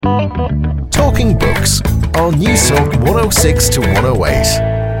Talking Books on News Talk 106 to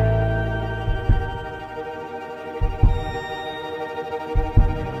 108.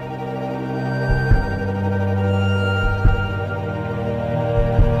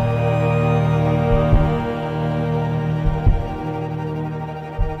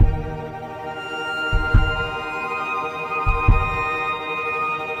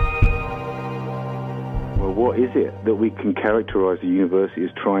 What is it that we can characterise the university as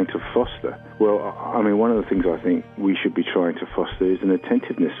trying to foster? Well, I mean, one of the things I think we should be trying to foster is an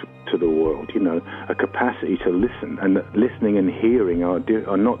attentiveness to the world, a capacity to listen. And that listening and hearing are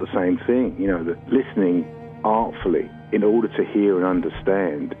not the same thing. That listening artfully in order to hear and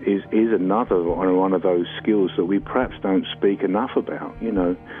understand is another one of those skills that we perhaps don't speak enough about,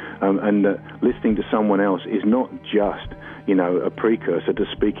 and listening to someone else is not just a precursor to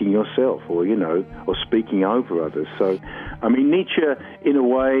speaking yourself or speaking over others. So, I mean, Nietzsche, in a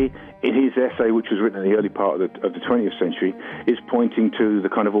way, in his essay, which was written in the early part of the 20th century, is pointing to the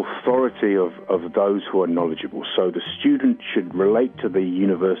kind of authority of those who are knowledgeable. So the student should relate to the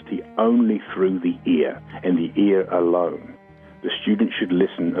university only through the ear, and the ear alone. The student should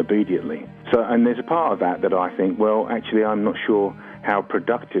listen obediently. So, and there's a part of that I think, well, actually, I'm not sure how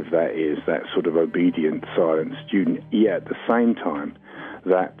productive that is, that sort of obedient, silent student, yet at the same time,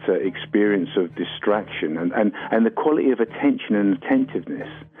 that experience of distraction and the quality of attention and attentiveness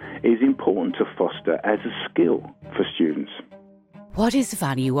is important to foster as a skill for students. What is the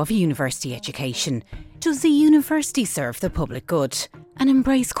value of a university education? Does the university serve the public good and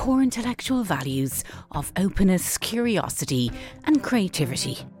embrace core intellectual values of openness, curiosity and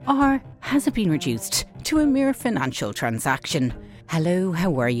creativity? Or has it been reduced to a mere financial transaction? Hello,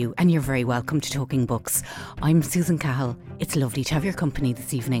 how are you? And you're very welcome to Talking Books. I'm Susan Cahill. It's lovely to have your company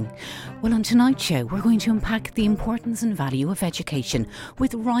this evening. Well, on tonight's show, we're going to unpack the importance and value of education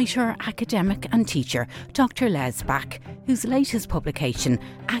with writer, academic and teacher Dr. Les Back, whose latest publication,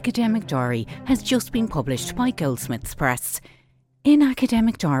 Academic Diary, has just been published by Goldsmiths Press. In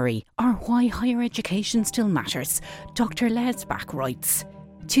Academic Diary, or Why Higher Education Still Matters, Dr. Les Back writes,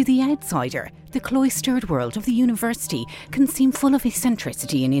 "To the outsider, the cloistered world of the university can seem full of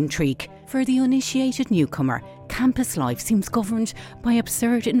eccentricity and intrigue. For the uninitiated newcomer, campus life seems governed by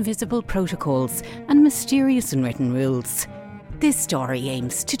absurd invisible protocols and mysterious unwritten rules. This story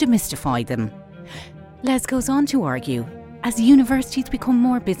aims to demystify them." Les goes on to argue, as universities become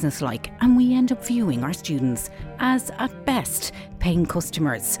more businesslike and we end up viewing our students as, at best, paying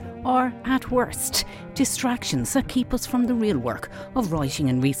customers, or at worst, distractions that keep us from the real work of writing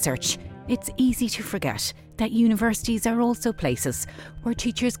and research, it's easy to forget that universities are also places where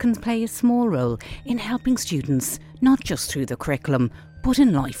teachers can play a small role in helping students, not just through the curriculum, but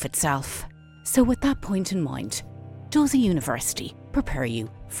in life itself. So with that point in mind, does a university prepare you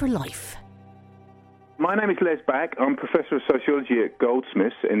for life? My name is Les Back. I'm Professor of Sociology at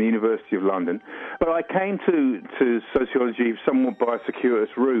Goldsmiths in the University of London. But I came to sociology somewhat by a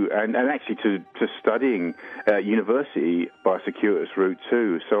circuitous route and actually to studying at university by a circuitous route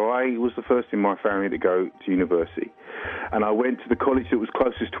too. So I was the first in my family to go to university. And I went to the college that was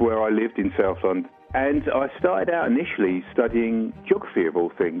closest to where I lived in South London. And I started out initially studying geography of all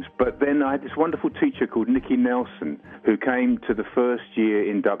things, but then I had this wonderful teacher called Nikki Nelson who came to the first year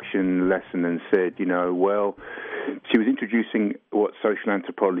induction lesson and said, she was introducing what social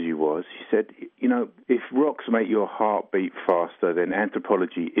anthropology was. She said, if rocks make your heart beat faster, then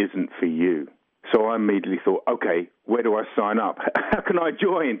anthropology isn't for you. So I immediately thought, okay, where do I sign up? How can I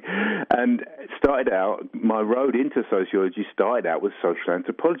join? And my road into sociology started out with social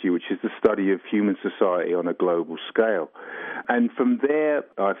anthropology, which is the study of human society on a global scale. And from there,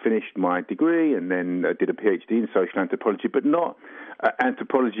 I finished my degree and then did a PhD in social anthropology, but not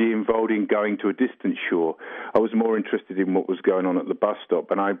anthropology involving going to a distant shore. I was more interested in what was going on at the bus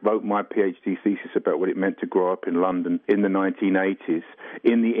stop, and I wrote my PhD thesis about what it meant to grow up in London in the 1980s,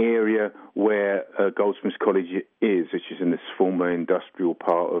 in the area where Goldsmiths College is, which is in this former industrial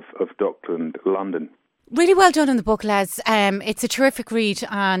part of Dockland, London. Really well done in the book, Les. It's a terrific read,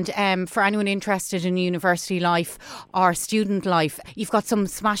 and for anyone interested in university life or student life, you've got some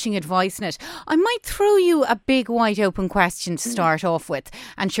smashing advice in it. I might throw you a big wide open question to start off with,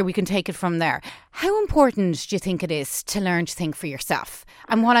 and sure, we can take it from there. How important do you think it is to learn to think for yourself?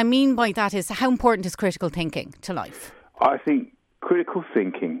 And what I mean by that is, how important is critical thinking to life? I think critical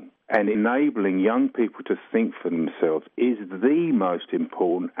thinking and enabling young people to think for themselves is the most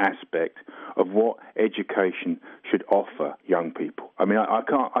important aspect of what education should offer young people. I mean, I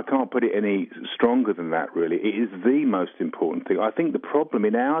can't put it any stronger than that, really. It is the most important thing. I think the problem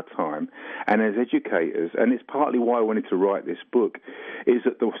in our time, and as educators, and it's partly why I wanted to write this book, is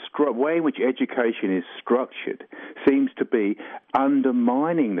that the way in which education is structured seems to be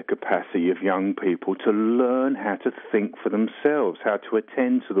undermining the capacity of young people to learn how to think for themselves, how to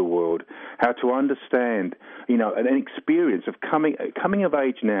attend to the world, how to understand, an experience of coming of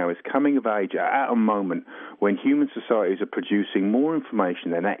age now is coming of age at a moment when human societies are producing more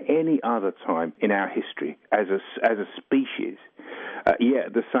information than at any other time in our history as a species. Yet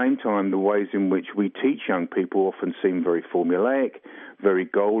at the same time, the ways in which we teach young people often seem very formulaic, very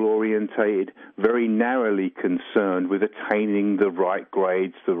goal-orientated, very narrowly concerned with attaining the right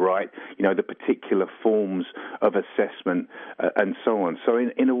grades, the particular forms of assessment, and so on. So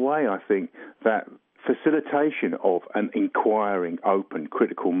in a way, I think that facilitation of an inquiring, open,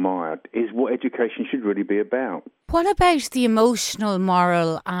 critical mind is what education should really be about. What about the emotional,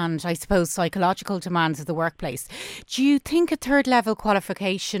 moral and, I suppose, psychological demands of the workplace? Do you think a third-level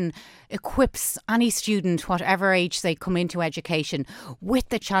qualification equips any student, whatever age they come into education, with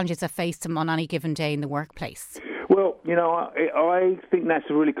the challenges that face them on any given day in the workplace? Well, I think that's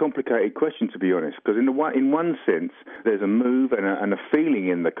a really complicated question, to be honest, because in one sense, there's a move and a feeling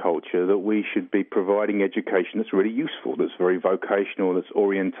in the culture that we should be providing education that's really useful, that's very vocational, that's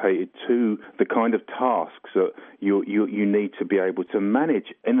orientated to the kind of tasks that you need to be able to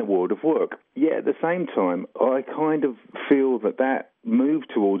manage in the world of work. Yet at the same time, I kind of feel that move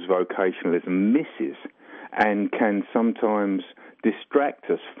towards vocationalism misses and can sometimes distract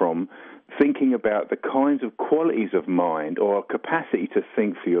us from thinking about the kinds of qualities of mind or a capacity to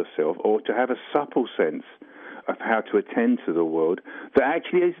think for yourself or to have a supple sense of how to attend to the world that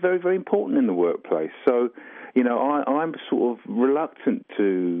actually is very, very important in the workplace. So, I'm sort of reluctant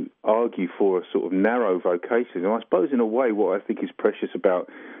to argue for a sort of narrow vocation. And I suppose in a way what I think is precious about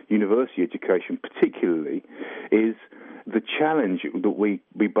university education particularly is the challenge that we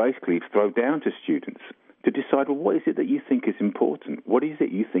basically throw down to students to decide, well, what is it that you think is important? What is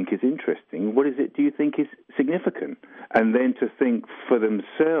it you think is interesting? What is it do you think is significant? And then to think for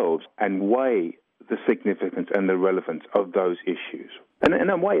themselves and weigh the significance and the relevance of those issues. And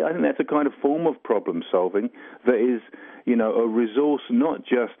in a way, I think that's a kind of form of problem solving that is, a resource not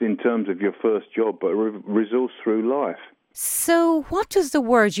just in terms of your first job, but a resource through life. So what does the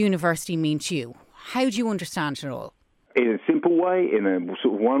word university mean to you? How do you understand it all? In a simple way, in a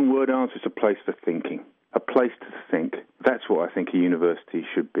sort of one-word answer, it's a place for thinking. A place to think. That's what I think a university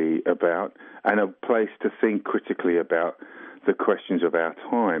should be about, and a place to think critically about the questions of our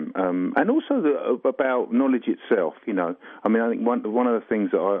time, and also about knowledge itself. I think one of the things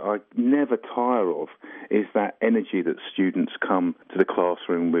that I never tire of is that energy that students come to the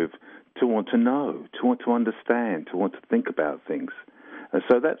classroom with to want to know, to want to understand, to want to think about things. And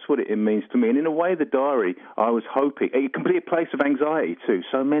so that's what it means to me. And in a way, the diary, I was hoping, it can be a place of anxiety too.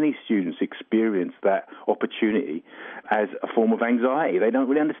 So many students experience that opportunity as a form of anxiety. They don't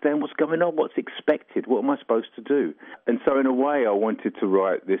really understand what's going on, what's expected, what am I supposed to do? And so in a way, I wanted to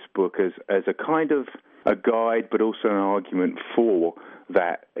write this book as a kind of a guide, but also an argument for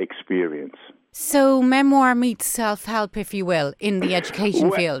that experience. So memoir meets self-help, if you will, in the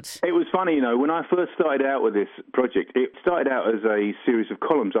education field. It was funny, when I first started out with this project, it started out as a series of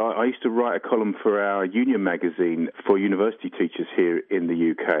columns. I used to write a column for our union magazine for university teachers here in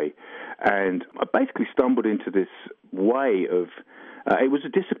the UK. And I basically stumbled into this way of it was a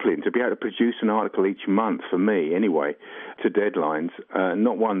discipline to be able to produce an article each month, for me anyway, to deadlines,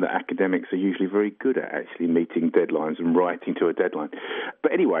 not one that academics are usually very good at, actually meeting deadlines and writing to a deadline.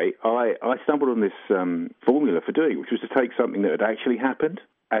 But anyway, I stumbled on this formula for doing it, which was to take something that had actually happened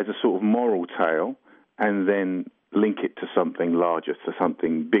as a sort of moral tale and then link it to something larger, to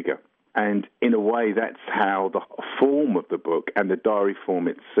something bigger. And in a way, that's how the form of the book and the diary form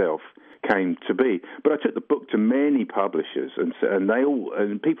itself came to be. But I took the book to many publishers, and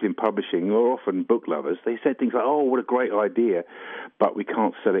people in publishing are often book lovers. They said things like, "Oh, what a great idea, but we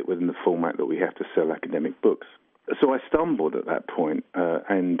can't sell it within the format that we have to sell academic books." So I stumbled at that point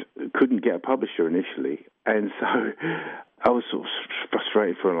and couldn't get a publisher initially, and so I was sort of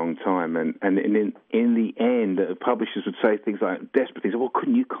frustrated for a long time. And in the end, publishers would say things like, desperate things, well,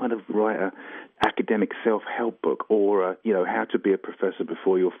 couldn't you kind of write an academic self-help book or, how to be a professor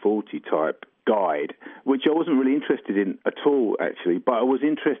before you're 40 type guide, which I wasn't really interested in at all, actually. But I was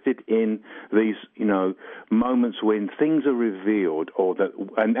interested in these, moments when things are revealed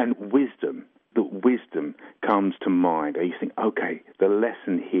and wisdom. The wisdom comes to mind, and you think, okay, the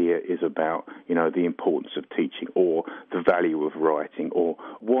lesson here is about, the importance of teaching or the value of writing or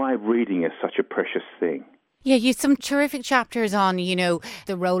why reading is such a precious thing. Yeah, you've some terrific chapters on,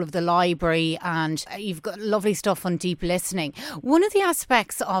 the role of the library, and you've got lovely stuff on deep listening. One of the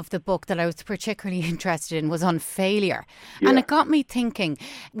aspects of the book that I was particularly interested in was on failure. Yeah. And it got me thinking,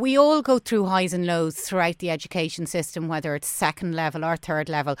 we all go through highs and lows throughout the education system, whether it's second level or third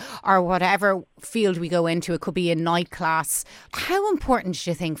level or whatever field we go into. It could be a night class. How important do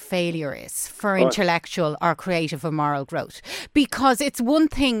you think failure is for intellectual or creative or moral growth? Because it's one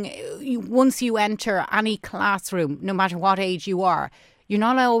thing, once you enter any classroom, no matter what age you are, you're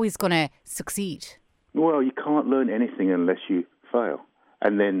not always going to succeed. Well, you can't learn anything unless you fail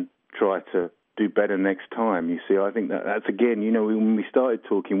and then try to do better next time. You see, I think that's again, when we started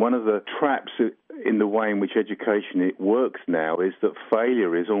talking, one of the traps in the way in which education it works now is that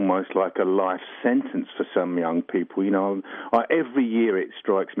failure is almost like a life sentence for some young people. Every year it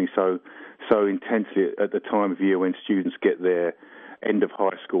strikes me so intensely at the time of year when students get their end of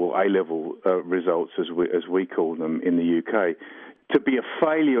high school A-level results, as we call them in the UK. To be a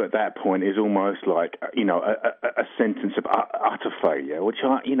failure at that point is almost like, a sentence of utter failure, which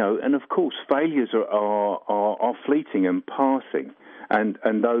and of course failures are fleeting and passing.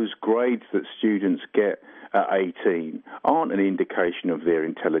 And those grades that students get at 18 aren't an indication of their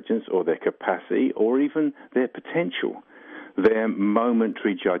intelligence or their capacity or even their potential. They're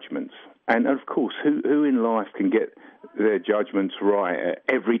momentary judgments. And of course, who in life can get their judgments right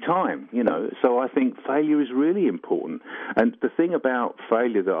every time, So I think failure is really important. And the thing about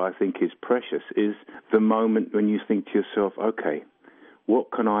failure that I think is precious is the moment when you think to yourself, okay,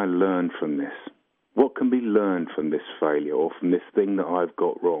 what can I learn from this? What can be learned from this failure or from this thing that I've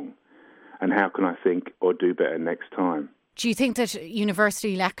got wrong? And how can I think or do better next time? Do you think that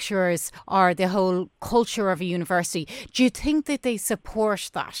university lecturers or the whole culture of a university, do you think that they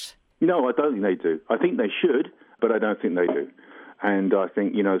support that? No, I don't think they do. I think they should, but I don't think they do. And I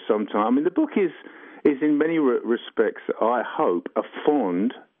think, sometimes, the book is in many respects, I hope, a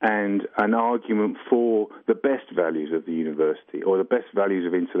fond and an argument for the best values of the university or the best values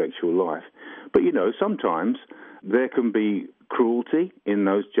of intellectual life. But, sometimes there can be cruelty in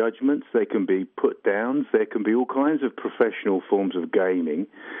those judgments. There can be put-downs. There can be all kinds of professional forms of gaming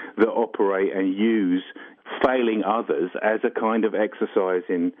that operate and use failing others as a kind of exercise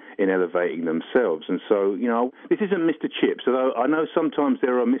in elevating themselves. And so, this isn't Mr. Chips, although I know sometimes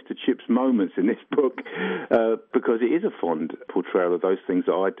there are Mr. Chips moments in this book because it is a fond portrayal of those things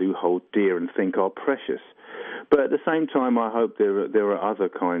that I do hold dear and think are precious. But at the same time, I hope there are other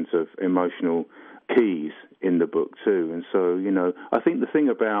kinds of emotional keys in the book too. And so, I think the thing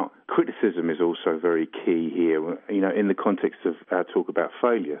about criticism is also very key here, in the context of our talk about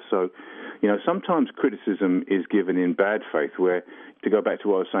failure. So, sometimes criticism is given in bad faith where, to go back to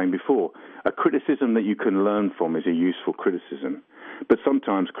what I was saying before, a criticism that you can learn from is a useful criticism. But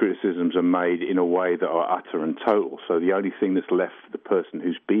sometimes criticisms are made in a way that are utter and total. So the only thing that's left for the person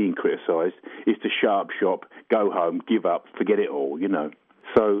who's being criticised is to shut up shop, go home, give up, forget it all,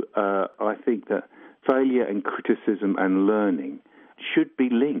 So I think that failure and criticism and learning should be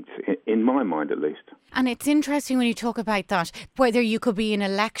linked, in my mind at least. And it's interesting when you talk about that, whether you could be in a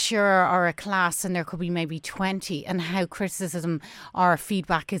lecture or a class and there could be maybe 20 and how criticism or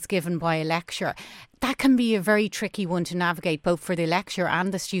feedback is given by a lecturer. That can be a very tricky one to navigate, both for the lecturer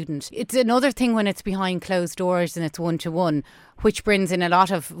and the student. It's another thing when it's behind closed doors and it's one-to-one, which brings in a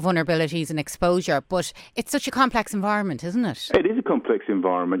lot of vulnerabilities and exposure. But it's such a complex environment, isn't it? It is a complex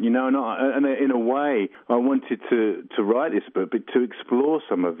environment, and in a way, I wanted to write this book, but to explore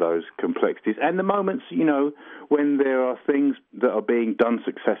some of those complexities and the moments, when there are things that are being done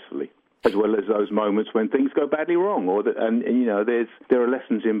successfully, as well as those moments when things go badly wrong, there are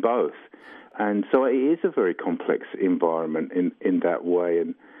lessons in both. And so it is a very complex environment in that way.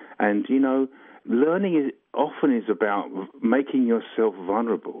 And learning often is about making yourself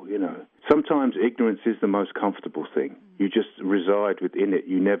vulnerable, Sometimes ignorance is the most comfortable thing. You just reside within it.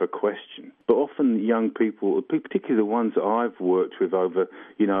 You never question. But often young people, particularly the ones that I've worked with over,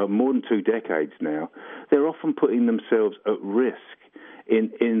 more than 2 decades now, they're often putting themselves at risk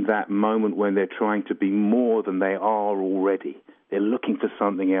in that moment when they're trying to be more than they are already. They're looking for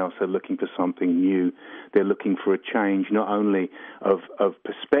something else. They're looking for something new. They're looking for a change, not only of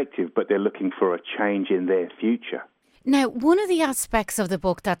perspective, but they're looking for a change in their future. Now, one of the aspects of the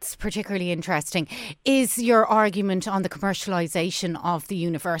book that's particularly interesting is your argument on the commercialisation of the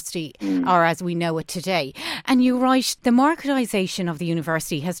university, or as we know it today. And you write, the marketisation of the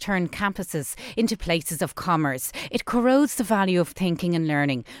university has turned campuses into places of commerce. It corrodes the value of thinking and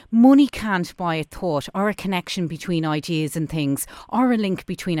learning. Money can't buy a thought or a connection between ideas and things, or a link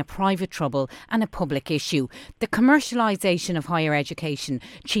between a private trouble and a public issue. The commercialisation of higher education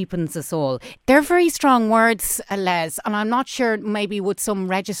cheapens us all. They're very strong words, Les. And I'm not sure maybe would some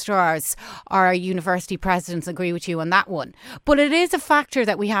registrars or university presidents agree with you on that one. But it is a factor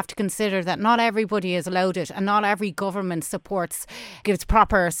that we have to consider, that not everybody is allowed it and not every government gives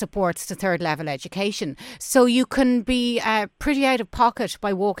proper supports to third level education. So you can be pretty out of pocket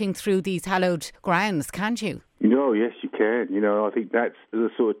by walking through these hallowed grounds, can't you? No, yes, you can. I think that's the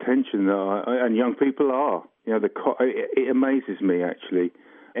sort of tension and young people are. It amazes me, actually.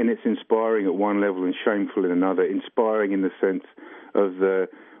 And it's inspiring at one level and shameful in another. Inspiring in the sense of the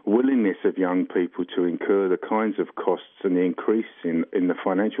willingness of young people to incur the kinds of costs and the increase in the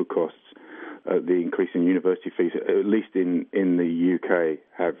financial costs, the increase in university fees, at least in the UK,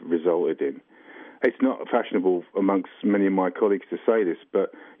 have resulted in. It's not fashionable amongst many of my colleagues to say this,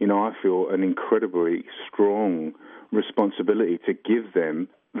 but, I feel an incredibly strong responsibility to give them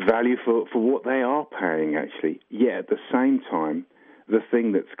value for what they are paying, actually. Yet at the same time, the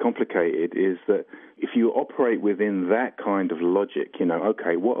thing that's complicated is that if you operate within that kind of logic,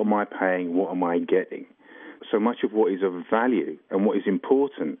 okay, what am I paying, what am I getting? So much of what is of value and what is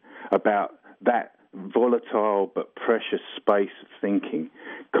important about that volatile but precious space of thinking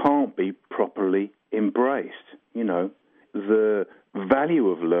can't be properly embraced. The value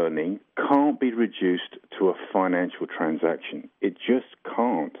of learning can't be reduced to a financial transaction. It just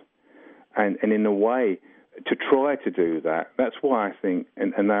can't. And in a way, to try to do that, that's why I think,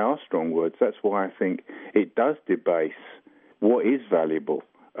 and they are strong words, that's why I think it does debase what is valuable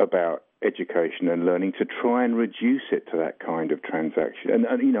about education and learning, to try and reduce it to that kind of transaction. And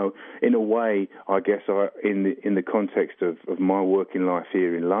in a way, I guess in the context of my working life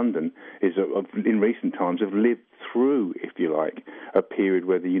here in London, is in recent times have lived through, if you like, a period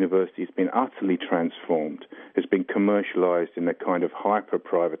where the university has been utterly transformed, has been commercialised in a kind of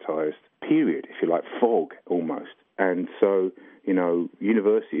hyper-privatised period, if you like, fog almost. And so,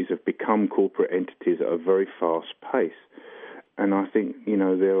 universities have become corporate entities at a very fast pace. And I think,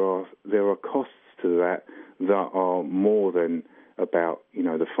 there are costs to that are more than about,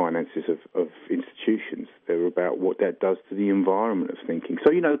 the finances of institutions. They're about what that does to the environment of thinking.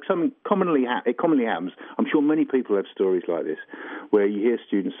 So, it commonly happens. I'm sure many people have stories like this, where you hear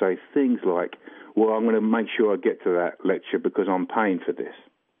students say things like, well, I'm going to make sure I get to that lecture because I'm paying for this.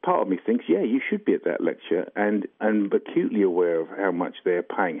 Part of me thinks, yeah, you should be at that lecture and acutely aware of how much they're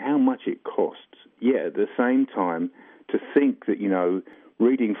paying, how much it costs. Yet at the same time, to think that,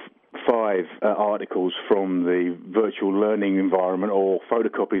 reading 5 articles from the virtual learning environment, or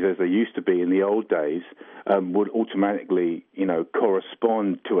photocopies as they used to be in the old days, would automatically,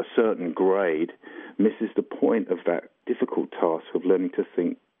 correspond to a certain grade, misses the point of that difficult task of learning to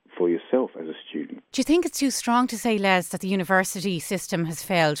think for yourself as a student. Do you think it's too strong to say, Les, that the university system has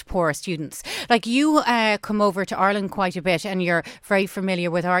failed poor students? Like, you come over to Ireland quite a bit and you're very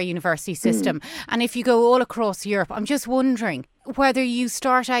familiar with our university system. And if you go all across Europe, I'm just wondering whether you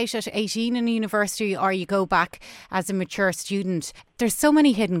start out at 18 in a university or you go back as a mature student. There's so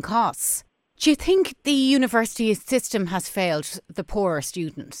many hidden costs. Do you think the university system has failed the poorer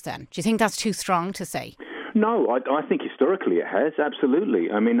students then? Do you think that's too strong to say? No, I think historically it has, absolutely.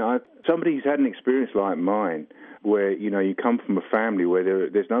 I mean, somebody who's had an experience like mine, where, you come from a family where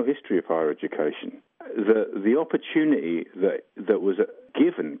there's no history of higher education. The opportunity that was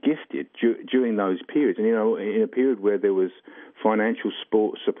gifted during those periods, and, in a period where there was financial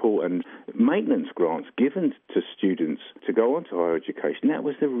support and maintenance grants given to students to go on to higher education, that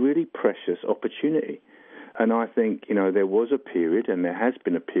was a really precious opportunity. And I think, there was a period, and there has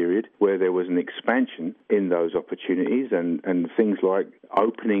been a period, where there was an expansion in those opportunities and things like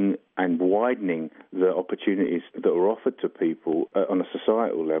opening and widening the opportunities that were offered to people on a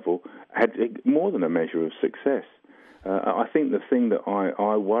societal level had more than a measure of success. I think the thing that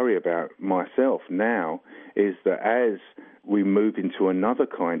I worry about myself now is that as we move into another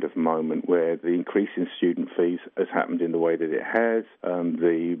kind of moment where the increase in student fees has happened in the way that it has,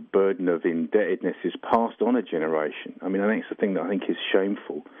 the burden of indebtedness is passed on a generation. I mean, I think it's the thing that I think is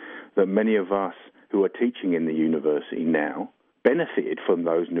shameful, that many of us who are teaching in the university now benefited from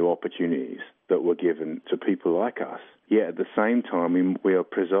those new opportunities that were given to people like us. Yet at the same time, we are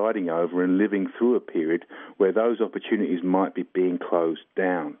presiding over and living through a period where those opportunities might be being closed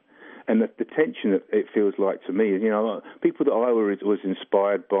down. And the tension that it feels like to me is, people that I was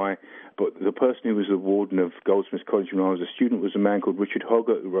inspired by, but the person who was the warden of Goldsmiths College when I was a student was a man called Richard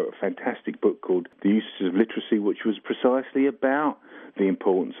Hoggart, who wrote a fantastic book called The Uses of Literacy, which was precisely about the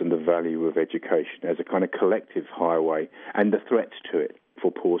importance and the value of education as a kind of collective highway and the threats to it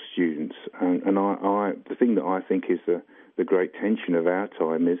for poor students. And the thing that I think is the great tension of our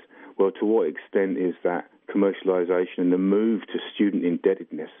time is, well, to what extent is that commercialisation and the move to student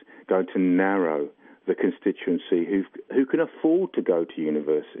indebtedness going to narrow the constituency who can afford to go to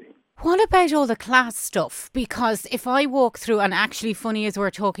university? What about all the class stuff? Because if I walk through, and actually funny as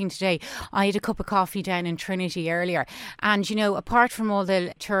we're talking today, I had a cup of coffee down in Trinity earlier, and apart from all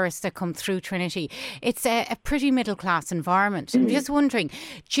the tourists that come through Trinity, it's a pretty middle class environment. I'm just wondering,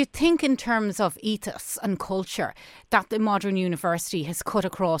 do you think in terms of ethos and culture that the modern university has cut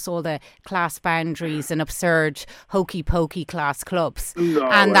across all the class boundaries and absurd hokey pokey class clubs,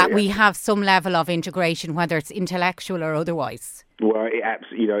 we have some level of integration, whether it's intellectual or otherwise? Well,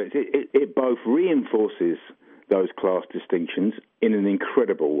 it both reinforces those class distinctions in an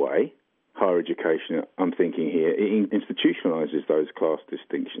incredible way. Higher education, I'm thinking here, it institutionalises those class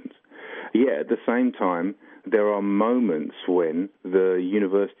distinctions. Yet at the same time, there are moments when the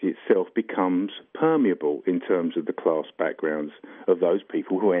university itself becomes permeable in terms of the class backgrounds of those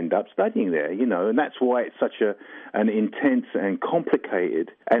people who end up studying there, and that's why it's such an intense and complicated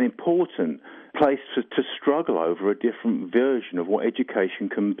and important place to struggle over a different version of what education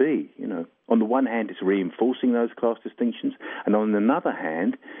can be. On the one hand, it's reinforcing those class distinctions, and on another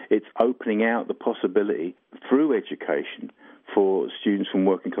hand, it's opening out the possibility through education for students from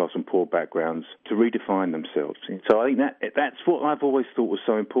working class and poor backgrounds to redefine themselves. So I think that's what I've always thought was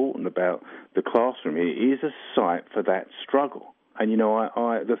so important about the classroom. It is a site for that struggle. And,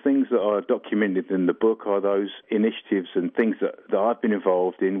 the things that are documented in the book are those initiatives and things that I've been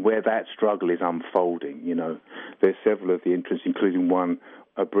involved in where that struggle is unfolding. There's several of the interests, including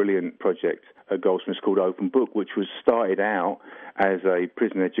a brilliant project at Goldsmiths called Open Book, which was started out as a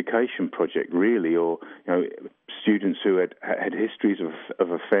prison education project, really, or students who had histories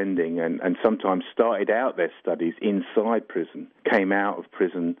of offending and sometimes started out their studies inside prison, came out of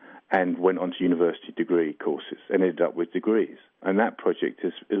prison and went on to university degree courses and ended up with degrees. And that project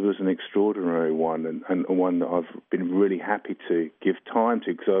was an extraordinary one and one that I've been really happy to give time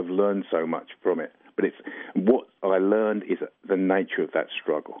to because I've learned so much from it. But what I learned is the nature of that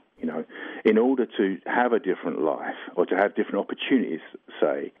struggle. In order to have a different life or to have different opportunities,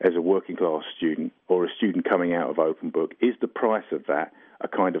 say, as a working class student or a student coming out of Open Book, is the price of that a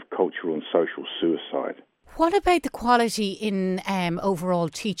kind of cultural and social suicide? What about the quality in overall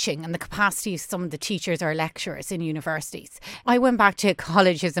teaching and the capacity of some of the teachers or lecturers in universities? I went back to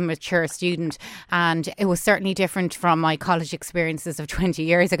college as a mature student and it was certainly different from my college experiences of 20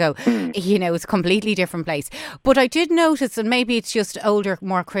 years ago. It's a completely different place. But I did notice, and maybe it's just older,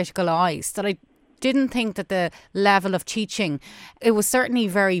 more critical eyes, that I didn't think that the level of teaching, it was certainly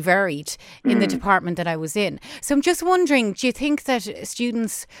very varied in the department that I was in. So I'm just wondering, do you think that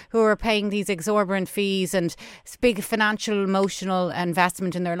students who are paying these exorbitant fees and big financial, emotional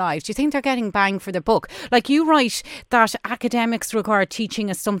investment in their lives, do you think they're getting bang for the buck? Like you write that academics regard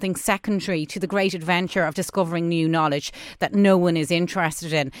teaching as something secondary to the great adventure of discovering new knowledge that no one is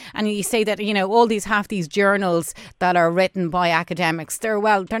interested in. And you say that, all these journals that are written by academics, they're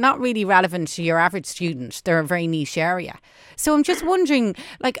not really relevant to your average student. They're a very niche area. So I'm just wondering,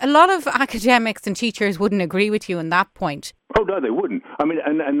 like a lot of academics and teachers wouldn't agree with you on that point. Oh, no, they wouldn't. I mean,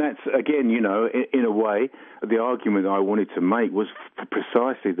 and that's, again, in a way, the argument I wanted to make was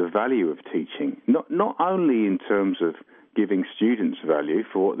precisely the value of teaching, not only in terms of giving students value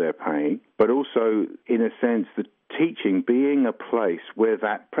for what they're paying, but also, in a sense, the teaching being a place where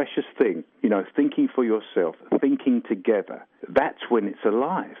that precious thing, thinking for yourself, thinking together, that's when it's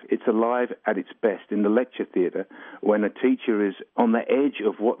alive. It's alive at its best in the lecture theatre when a teacher is on the edge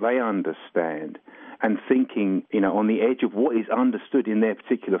of what they understand and thinking, on the edge of what is understood in their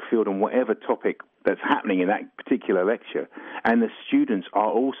particular field on whatever topic that's happening in that particular lecture. And the students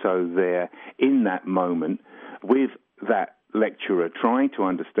are also there in that moment with that lecturer trying to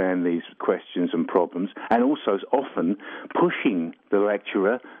understand these questions and problems, and also often pushing the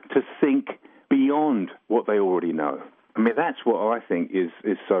lecturer to think beyond what they already know. I mean, that's what I think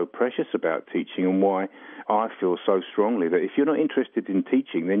is so precious about teaching, and why I feel so strongly that if you're not interested in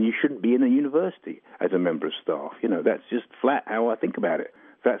teaching, then you shouldn't be in a university as a member of staff. That's just flat how I think about it.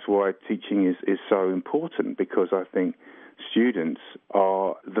 That's why teaching is so important, because I think students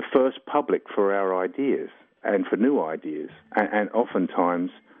are the first public for our ideas and for new ideas. And oftentimes,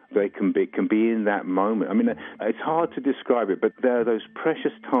 they can be in that moment. I mean, it's hard to describe it, but there are those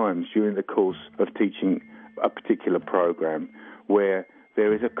precious times during the course of teaching a particular program where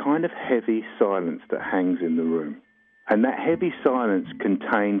there is a kind of heavy silence that hangs in the room. And that heavy silence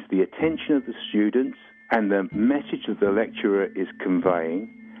contains the attention of the students and the message that the lecturer is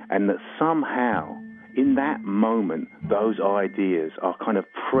conveying, and that somehow, in that moment, those ideas are kind of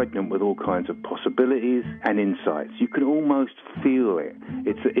pregnant with all kinds of possibilities and insights. You can almost feel it.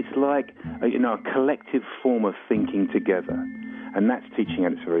 It's like a collective form of thinking together, and that's teaching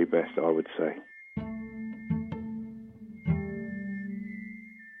at its very best, I would say.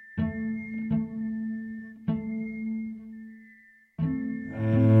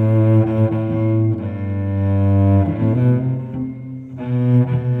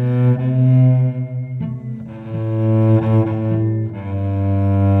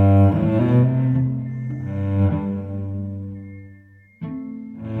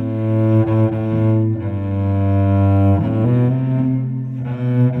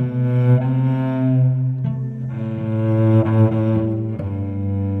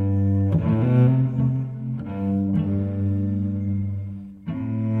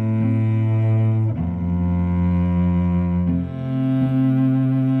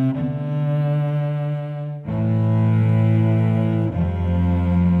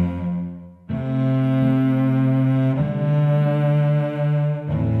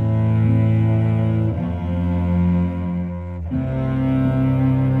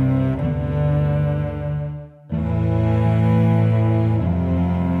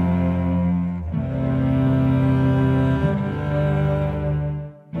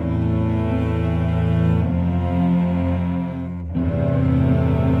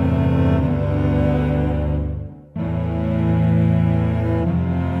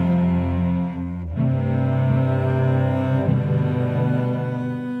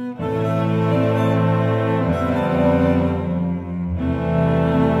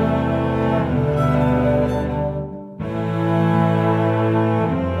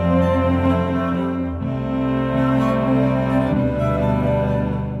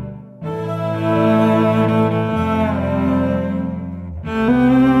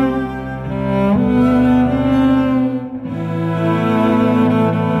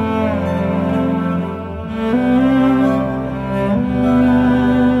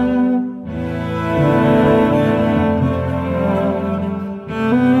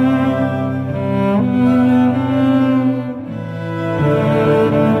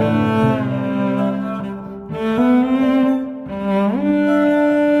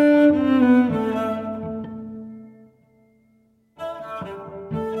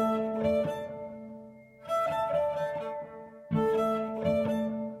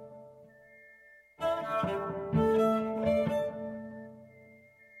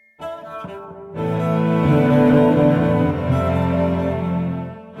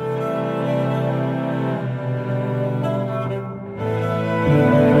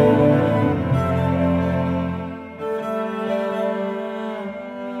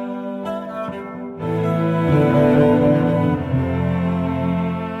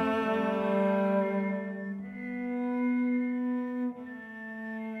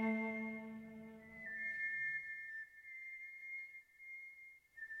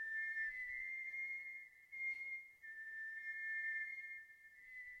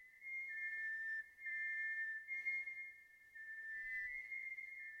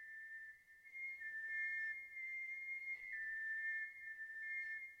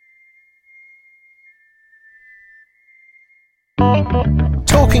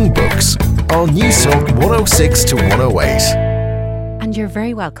 Talking Books on News Talk 106 to 108. And you're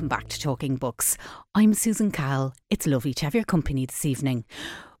very welcome back to Talking Books. I'm Susan Cowell. It's lovely to have your company this evening.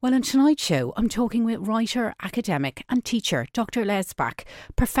 Well, on tonight's show, I'm talking with writer, academic and teacher Dr. Les Back,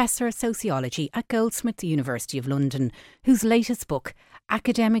 Professor of Sociology at Goldsmiths University of London, whose latest book,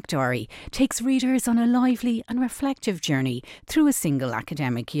 Academic Diary, takes readers on a lively and reflective journey through a single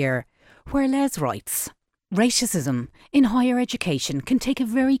academic year, where Les writes, "Racism in higher education can take a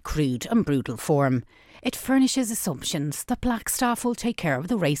very crude and brutal form. It furnishes assumptions that black staff will take care of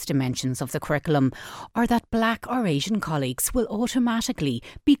the race dimensions of the curriculum, or that black or Asian colleagues will automatically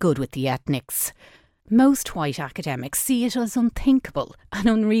be good with the ethnics. Most white academics see it as unthinkable and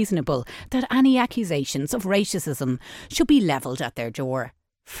unreasonable that any accusations of racism should be levelled at their door.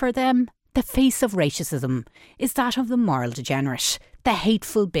 For them, the face of racism is that of the moral degenerate, the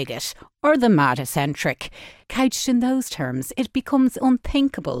hateful bigot, or the mad eccentric. Couched in those terms, it becomes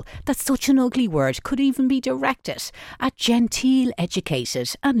unthinkable that such an ugly word could even be directed at genteel,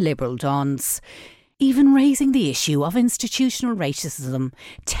 educated and liberal dons. even raising the issue of institutional racism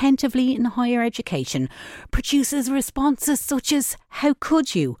tentatively in higher education produces responses such as "how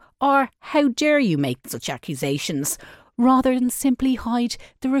could you" or "how dare you make such accusations," rather than simply hide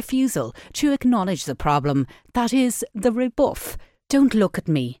the refusal to acknowledge the problem, that is, the rebuff. "Don't look at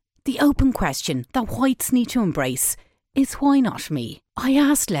me." The open question that whites need to embrace is, why not me? I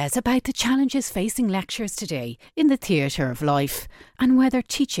asked Les about the challenges facing lecturers today in the theatre of life and whether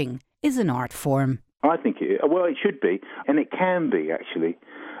teaching is an art form. I think it should be, and it can be, actually.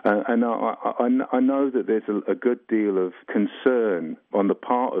 And I know that there's a good deal of concern on the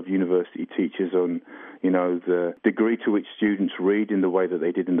part of university teachers on, the degree to which students read in the way that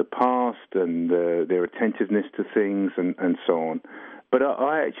they did in the past and their attentiveness to things and so on. But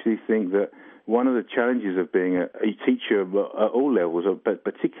I actually think that one of the challenges of being a teacher at all levels, but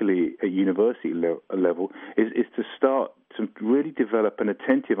particularly at university level, is to start to really develop an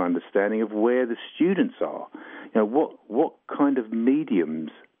attentive understanding of where the students are. What kind of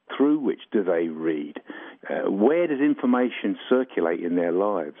mediums through which do they read? Where does information circulate in their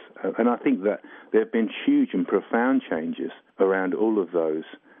lives? And I think that there have been huge and profound changes around all of those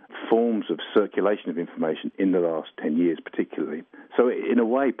forms of circulation of information in the last 10 years particularly. So in a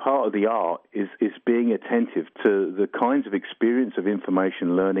way, part of the art is being attentive to the kinds of experience of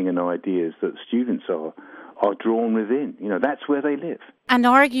information, learning and ideas that students are drawn within. That's where they live. And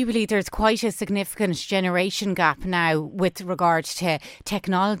arguably there's quite a significant generation gap now with regard to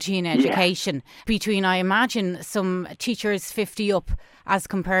technology in education between, I imagine, some teachers 50 up as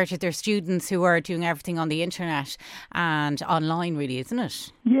compared to their students who are doing everything on the internet and online, really, isn't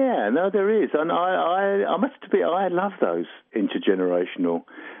it? Yeah, no, there is. And I must admit, I love those intergenerational,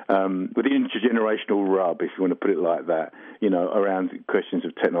 with the intergenerational rub, if you want to put it like that, around questions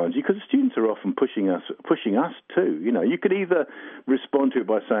of technology, because the students are often pushing us too. You could either respond to it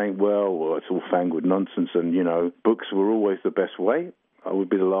by saying, well, it's all fangled nonsense and, books were always the best way. I would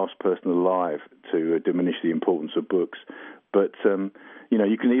be the last person alive to diminish the importance of books. But,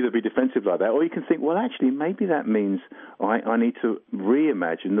 you can either be defensive like that, or you can think, well, actually, maybe that means I need to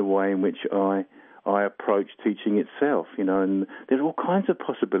reimagine the way in which I approach teaching itself, and there's all kinds of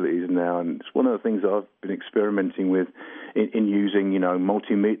possibilities now, and it's one of the things that I've been experimenting with in using, the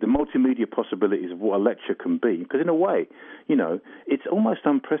multimedia possibilities of what a lecture can be, because in a way, it's almost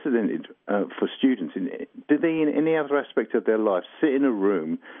unprecedented for students. Do they, in any other aspect of their life, sit in a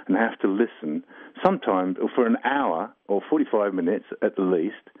room and have to listen, sometimes for an hour or 45 minutes at the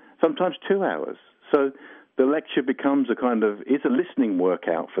least, sometimes 2 hours? So the lecture becomes it's a listening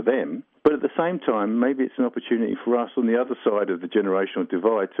workout for them, but at the same time, maybe it's an opportunity for us on the other side of the generational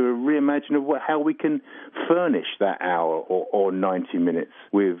divide to reimagine how we can furnish that hour or 90 minutes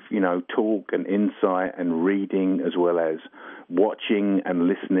with, talk and insight and reading as well as watching and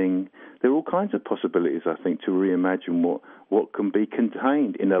listening. There are all kinds of possibilities, I think, to reimagine what can be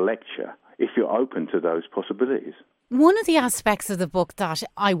contained in a lecture if you're open to those possibilities. One of the aspects of the book that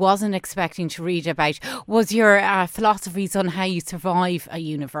I wasn't expecting to read about was your philosophies on how you survive a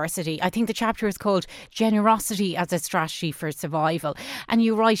university. I think the chapter is called Generosity as a Strategy for Survival. And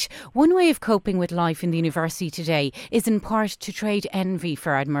you write, one way of coping with life in the university today is in part to trade envy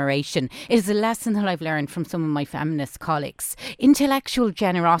for admiration. It is a lesson that I've learned from some of my feminist colleagues. Intellectual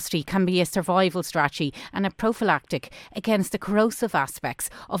generosity can be a survival strategy and a prophylactic against the corrosive aspects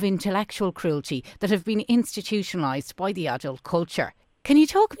of intellectual cruelty that have been institutionalised by the adult culture. Can you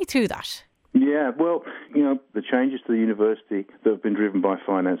talk me through that? Yeah, well, the changes to the university that have been driven by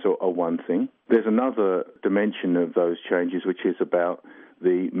finance are one thing. There's another dimension of those changes, which is about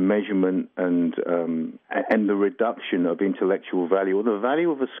the measurement and the reduction of intellectual value, or the value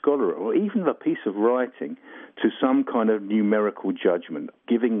of a scholar, or even a piece of writing, to some kind of numerical judgment,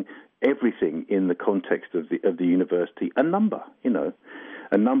 giving everything in the context of the university a number,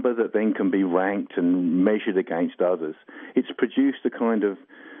 a number that then can be ranked and measured against others. It's produced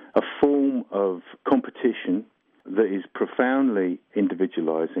a form of competition that is profoundly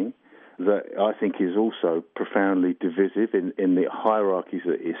individualizing, that I think is also profoundly divisive in the hierarchies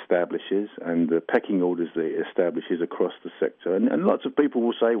that it establishes and the pecking orders that it establishes across the sector. And lots of people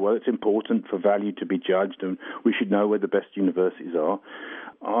will say, well, it's important for value to be judged and we should know where the best universities are.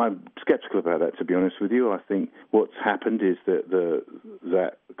 I'm sceptical about that, to be honest with you. I think what's happened is that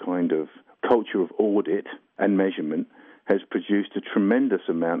that kind of culture of audit and measurement has produced a tremendous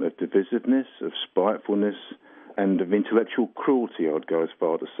amount of divisiveness, of spitefulness, and of intellectual cruelty, I'd go as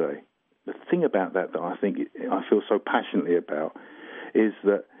far to say. The thing about that I feel so passionately about is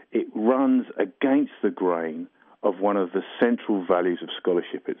that it runs against the grain of one of the central values of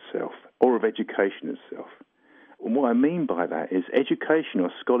scholarship itself, or of education itself. And what I mean by that is education or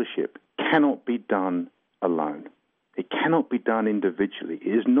scholarship cannot be done alone. It cannot be done individually. It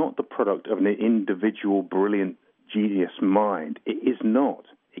is not the product of an individual, brilliant, genius mind. It is not.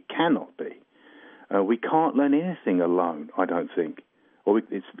 It cannot be. We can't learn anything alone, I don't think, or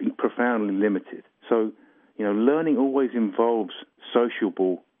it's profoundly limited. So, learning always involves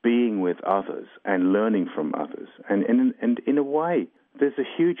sociable being with others and learning from others. And in a way, there's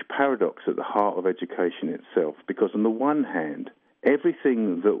a huge paradox at the heart of education itself, because on the one hand,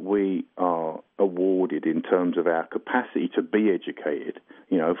 everything that we are awarded in terms of our capacity to be educated,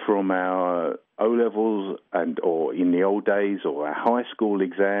 from our O-levels or in the old days, or our high school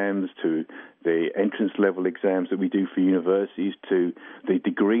exams, to the entrance level exams that we do for universities, to the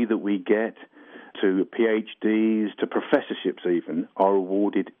degree that we get, to PhDs, to professorships even, are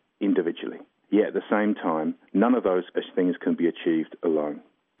awarded individually. Yet at the same time, none of those things can be achieved alone.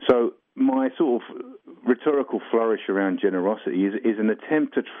 So my sort of rhetorical flourish around generosity is an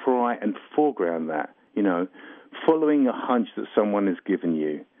attempt to try and foreground that, following a hunch that someone has given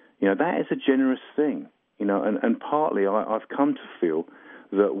you. That is a generous thing, and partly I've come to feel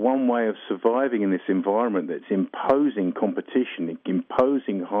that one way of surviving in this environment that's imposing competition,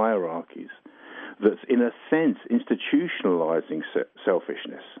 imposing hierarchies, that's in a sense institutionalizing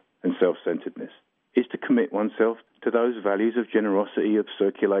selfishness and self-centeredness, is to commit oneself to those values of generosity, of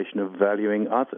circulation, of valuing others.